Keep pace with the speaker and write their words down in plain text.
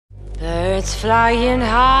Birds flying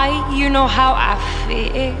high, you know how I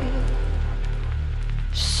feel.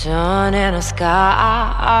 Sun in the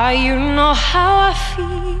sky, you know how I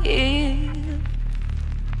feel.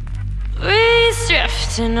 Breeze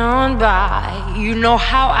drifting on by, you know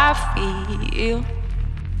how I feel.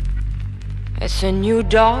 It's a new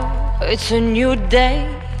dawn, it's a new day,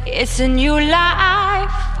 it's a new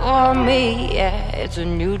life for me. Yeah, it's a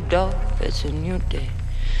new dawn, it's a new day,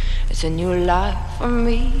 it's a new life for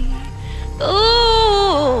me. Ooh,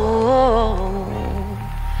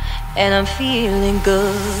 and I'm feeling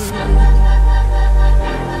good.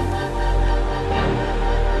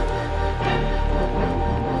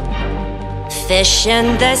 Fish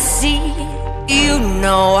in the sea, you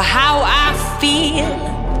know how I feel.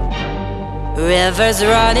 Rivers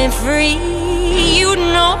running free, you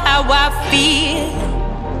know how I feel.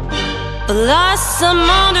 Blossom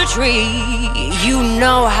on the tree, you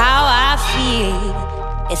know how I feel.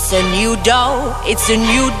 It's a new dawn, it's a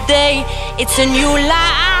new day, it's a new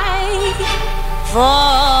life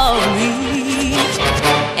for me.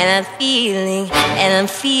 And I'm feeling, and I'm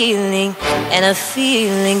feeling, and I'm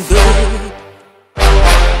feeling good.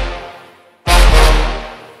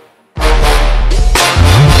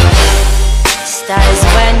 Stars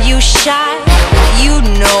when you shine, you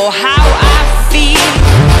know how I feel.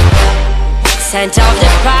 Scent of the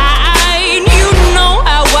pine, you know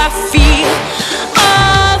how I feel.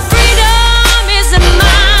 Oh, freedom is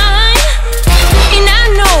mine, and I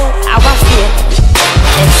know how I feel.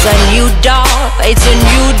 It's a new dawn, it's a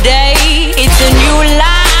new day, it's a new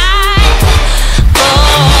life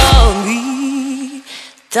for me.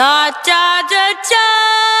 Da da da da,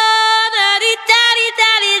 da di da di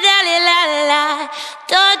da di da di la la,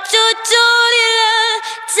 da do do di la,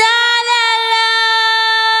 da la la.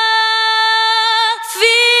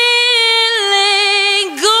 Feeling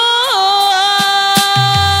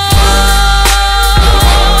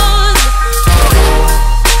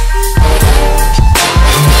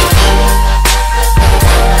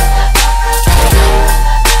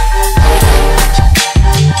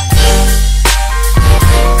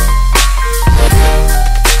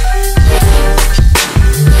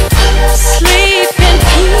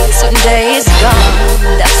day is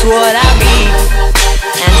gone, that's what I mean.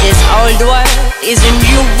 And this old world is a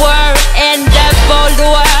new world, and that old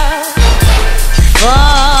world for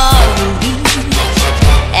me.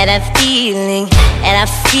 And I'm feeling, and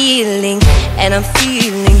I'm feeling, and I'm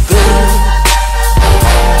feeling good.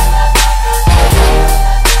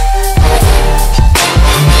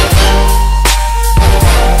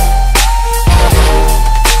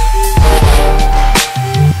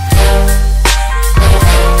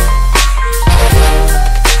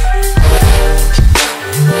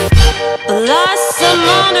 Blossom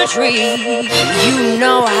on the tree, you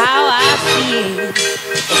know how I feel.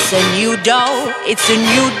 It's a new dawn, it's a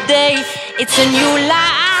new day, it's a new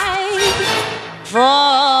life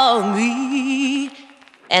for me.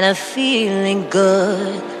 And I'm feeling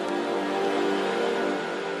good.